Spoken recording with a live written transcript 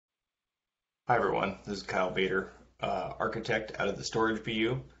Hi everyone, this is Kyle Bader, architect out of the Storage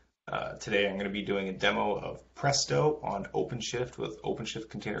BU. Today I'm going to be doing a demo of Presto on OpenShift with OpenShift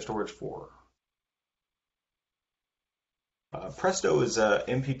Container Storage 4. Presto is a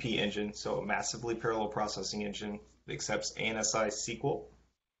MPP engine, so a massively parallel processing engine that accepts ANSI SQL,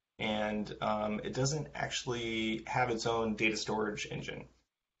 and it doesn't actually have its own data storage engine.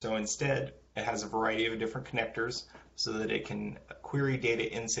 So instead, it has a variety of different connectors so that it can query data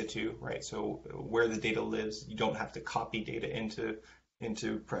in situ, right? So where the data lives, you don't have to copy data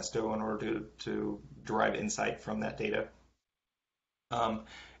into Presto in order to derive insight from that data.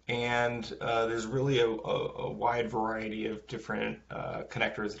 And there's really a wide variety of different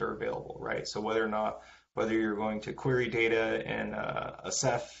connectors that are available, right? So whether you're going to query data in a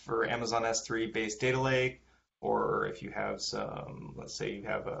Ceph or Amazon S3 based data lake, or if you have some, let's say you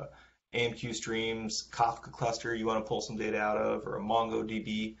have a AMQ Streams Kafka cluster you want to pull some data out of, or a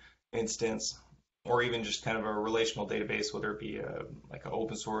MongoDB instance, or even just kind of a relational database, whether it be like an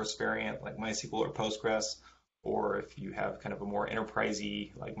open source variant like MySQL or Postgres, or if you have kind of a more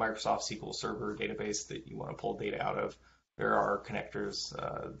enterprisey like Microsoft SQL Server database that you want to pull data out of, there are connectors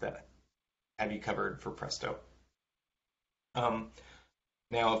that have you covered for Presto. Now,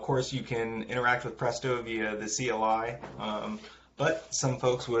 of course, you can interact with Presto via the CLI, but some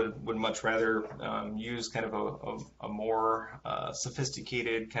folks would much rather use kind of a more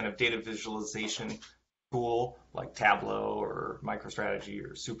sophisticated kind of data visualization tool like Tableau or MicroStrategy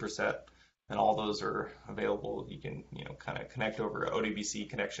or Superset, and all those are available. You can kind of connect over an ODBC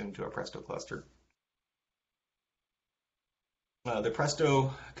connection to a Presto cluster. The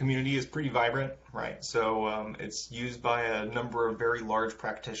Presto community is pretty vibrant, right? So it's used by a number of very large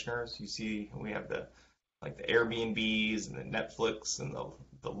practitioners. You see, we have the Airbnbs and the Netflix and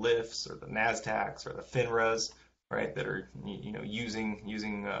the Lyfts or the Nasdaqs or the FINRAs, right? That are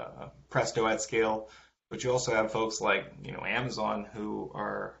using Presto at scale. But you also have folks like Amazon who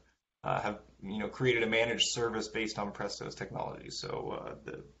have created a managed service based on Presto's technology. So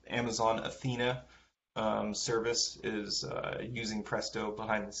the Amazon Athena service is using Presto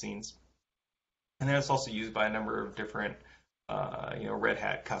behind the scenes, and then it's also used by a number of different Red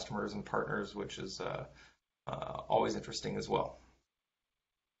Hat customers and partners, which is always interesting as well.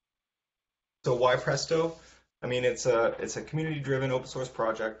 So why Presto? I mean, it's a community-driven open source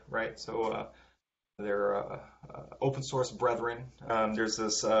project, right? So they're open source brethren. There's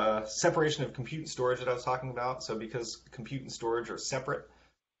this separation of compute and storage that I was talking about. So because compute and storage are separate,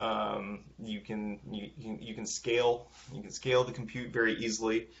 you can scale the compute very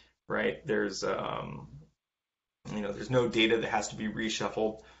easily, right? There's there's no data that has to be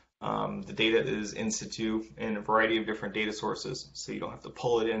reshuffled. The data is in situ in a variety of different data sources, so you don't have to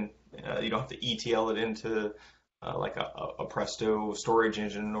pull it in. You don't have to ETL it into like a Presto storage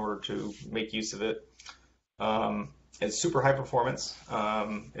engine in order to make use of it. It's super high performance.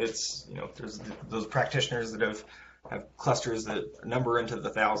 There's those practitioners that have clusters that number into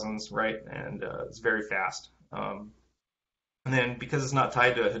the thousands, right? And it's very fast. And then because it's not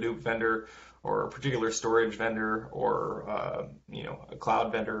tied to a Hadoop vendor or a particular storage vendor or a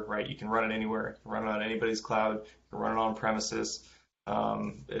cloud vendor, right? You can run it anywhere. You can run it on anybody's cloud. You can run it on premises.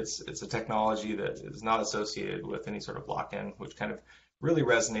 It's a technology that is not associated with any sort of lock-in, which kind of really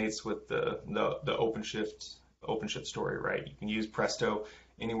resonates with the OpenShift story, right? You can use Presto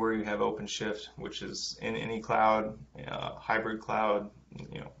anywhere you have OpenShift, which is in any cloud, hybrid cloud,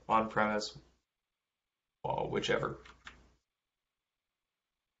 on-premise, whichever.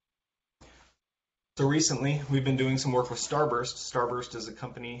 So recently, we've been doing some work with Starburst. Starburst is a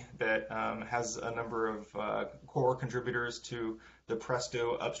company that has a number of core contributors to the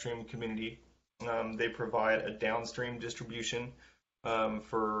Presto upstream community. They provide a downstream distribution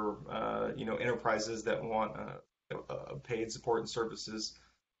for enterprises that want paid support and services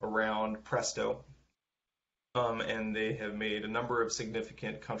around Presto. And they have made a number of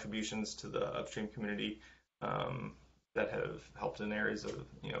significant contributions to the upstream community that have helped in areas of,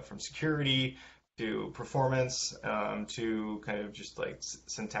 from security to performance to kind of just like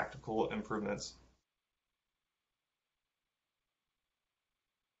syntactical improvements.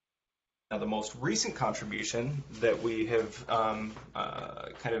 Now, the most recent contribution that we have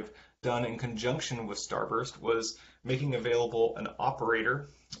kind of done in conjunction with Starburst was making available an operator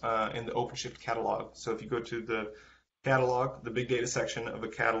in the OpenShift catalog. So if you go to the catalog, the big data section of a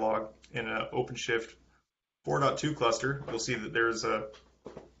catalog in an OpenShift 4.2 cluster, you'll see that there's a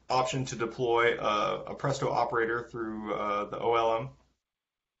option to deploy a Presto operator through the OLM,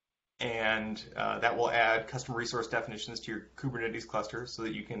 and that will add custom resource definitions to your Kubernetes cluster so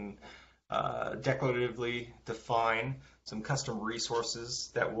that you can declaratively define some custom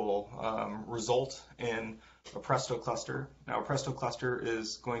resources that will result in a Presto cluster. Now, a Presto cluster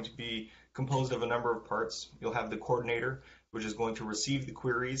is going to be composed of a number of parts. You'll have the coordinator, which is going to receive the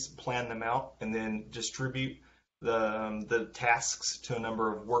queries, plan them out, and then distribute the tasks to a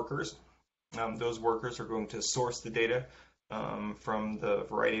number of workers. Those workers are going to source the data from the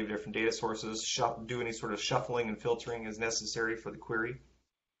variety of different data sources, do any sort of shuffling and filtering as necessary for the query.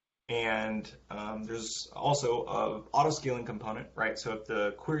 And there's also an auto-scaling component, right? So if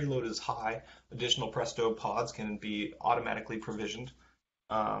the query load is high, additional Presto pods can be automatically provisioned.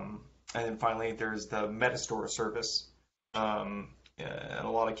 And then finally, there's the Metastore service. In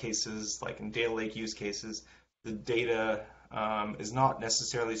a lot of cases, like in data lake use cases, the data is not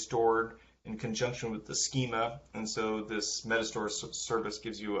necessarily stored in conjunction with the schema, and so this Metastore service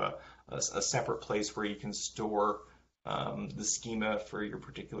gives you a separate place where you can store the schema for your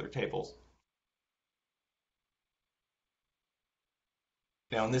particular tables.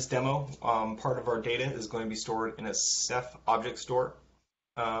 Now in this demo, part of our data is going to be stored in a Ceph object store.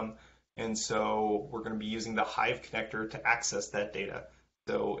 And so we're going to be using the Hive connector to access that data.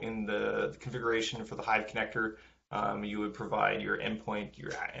 So in the configuration for the Hive connector, you would provide your endpoint,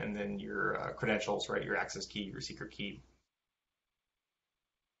 and then your credentials, right? Your access key, your secret key.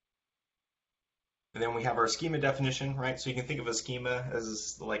 And then we have our schema definition, right? So you can think of a schema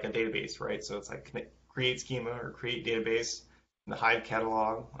as like a database, right? So it's like create schema or create database. In the Hive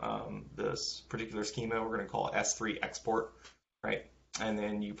catalog, this particular schema we're going to call S3 export, right? And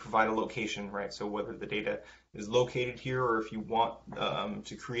then you provide a location, right? So whether the data is located here, or if you want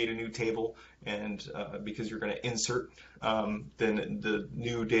to create a new table, and because you're going to insert, then the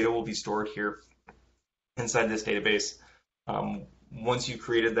new data will be stored here inside this database. Once you've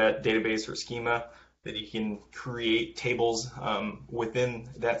created that database or schema, that you can create tables within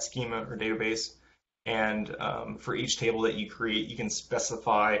that schema or database. And for each table that you create, you can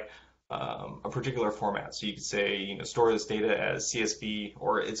specify a particular format. So you could say, store this data as CSV,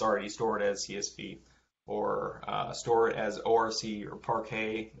 or it's already stored as CSV, or store it as ORC or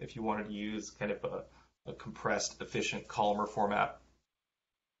Parquet if you wanted to use kind of a compressed, efficient columnar format.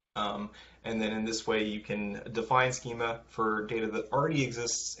 And then in this way, you can define schema for data that already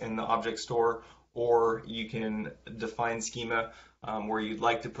exists in the object store, or you can define schema where you'd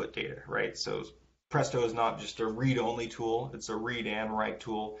like to put data, right? So Presto is not just a read-only tool, it's a read and write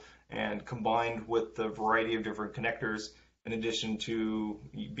tool. And combined with the variety of different connectors, in addition to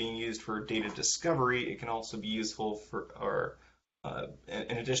being used for data discovery, it can also be useful for,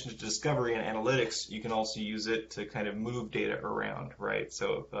 in addition to discovery and analytics, you can also use it to kind of move data around, right?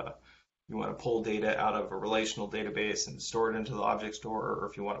 So if you want to pull data out of a relational database and store it into the object store, or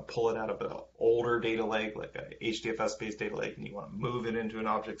if you want to pull it out of an older data lake, like a HDFS-based data lake, and you want to move it into an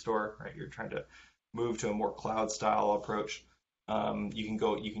object store, right? You're trying to move to a more cloud-style approach. You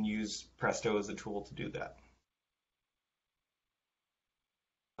can use Presto as a tool to do that.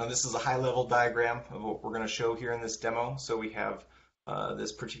 Now this is a high-level diagram of what we're going to show here in this demo. So we have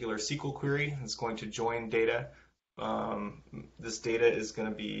this particular SQL query that's going to join data. This data is going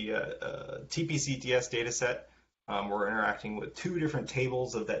to be a TPCDS data set. We're interacting with two different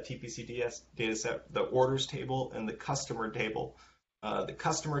tables of that TPCDS data set, the orders table and the customer table. The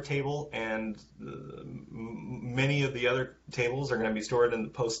customer table and many of the other tables are going to be stored in in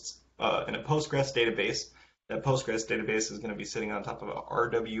a Postgres database. That Postgres database is going to be sitting on top of a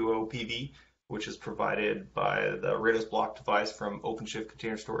RWOPV, which is provided by the Rados block device from OpenShift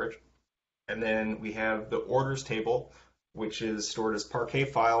Container Storage. And then we have the orders table, which is stored as Parquet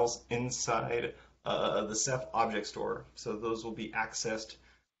files inside the Ceph object store. So those will be accessed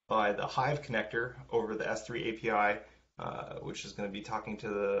by the Hive connector over the S3 API, which is going to be talking to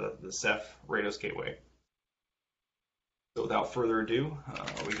the Ceph Rados gateway. So without further ado,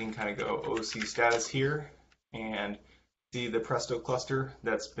 we can kind of go OC status here and see the Presto cluster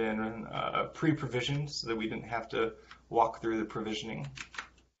that's been pre-provisioned so that we didn't have to walk through the provisioning.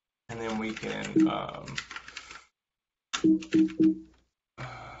 And then we can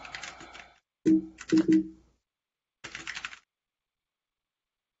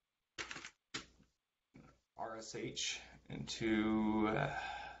RSH into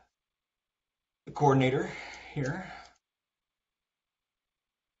the coordinator here.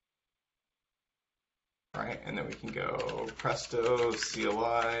 All right, and then we can go Presto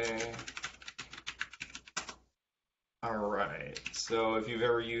CLI. All right, so if you've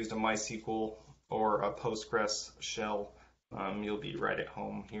ever used a MySQL or a Postgres shell, you'll be right at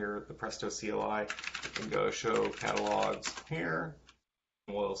home here. The Presto CLI. We can go show catalogs here.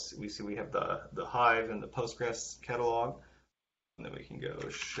 We see we have the Hive and the Postgres catalog. And then we can go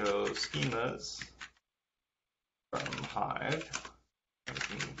show schemas from Hive. And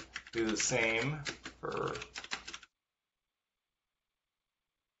we can do the same for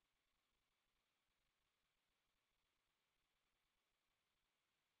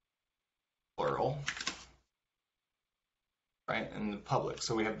plural, right? And the public.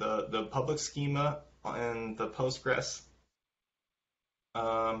 So we have the public schema in the Postgres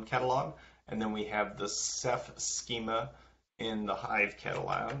catalog, and then we have the Ceph schema in the Hive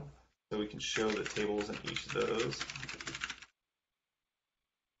catalog. So we can show the tables in each of those.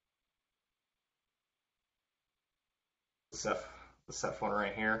 The Ceph one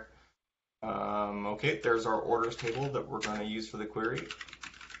right here. Okay, there's our orders table that we're going to use for the query.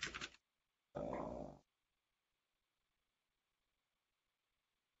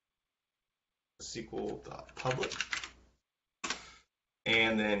 SQL.public.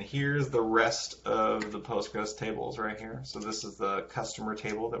 And then here's the rest of the Postgres tables right here. So this is the customer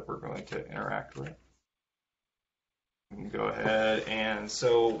table that we're going to interact with. We can go ahead, and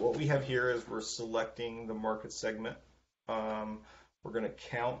so what we have here is we're selecting the market segment. We're going to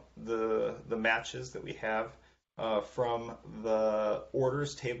count the matches that we have from the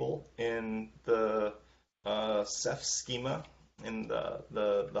orders table in the Ceph schema in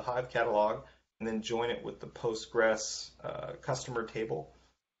the Hive catalog, and then join it with the Postgres customer table.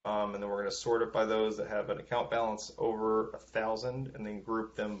 And then we're going to sort it by those that have an account balance over 1,000, and then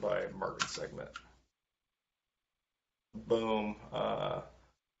group them by market segment. Boom.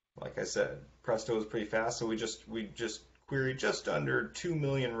 Like I said, Presto is pretty fast, so we just query just under 2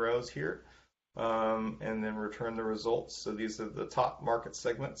 million rows here, and then return the results. So these are the top market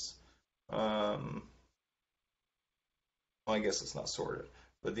segments. Well, I guess it's not sorted,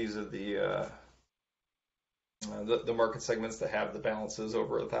 but these are the market segments that have the balances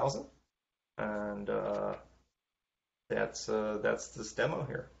over 1,000, and that's this demo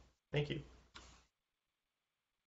here. Thank you.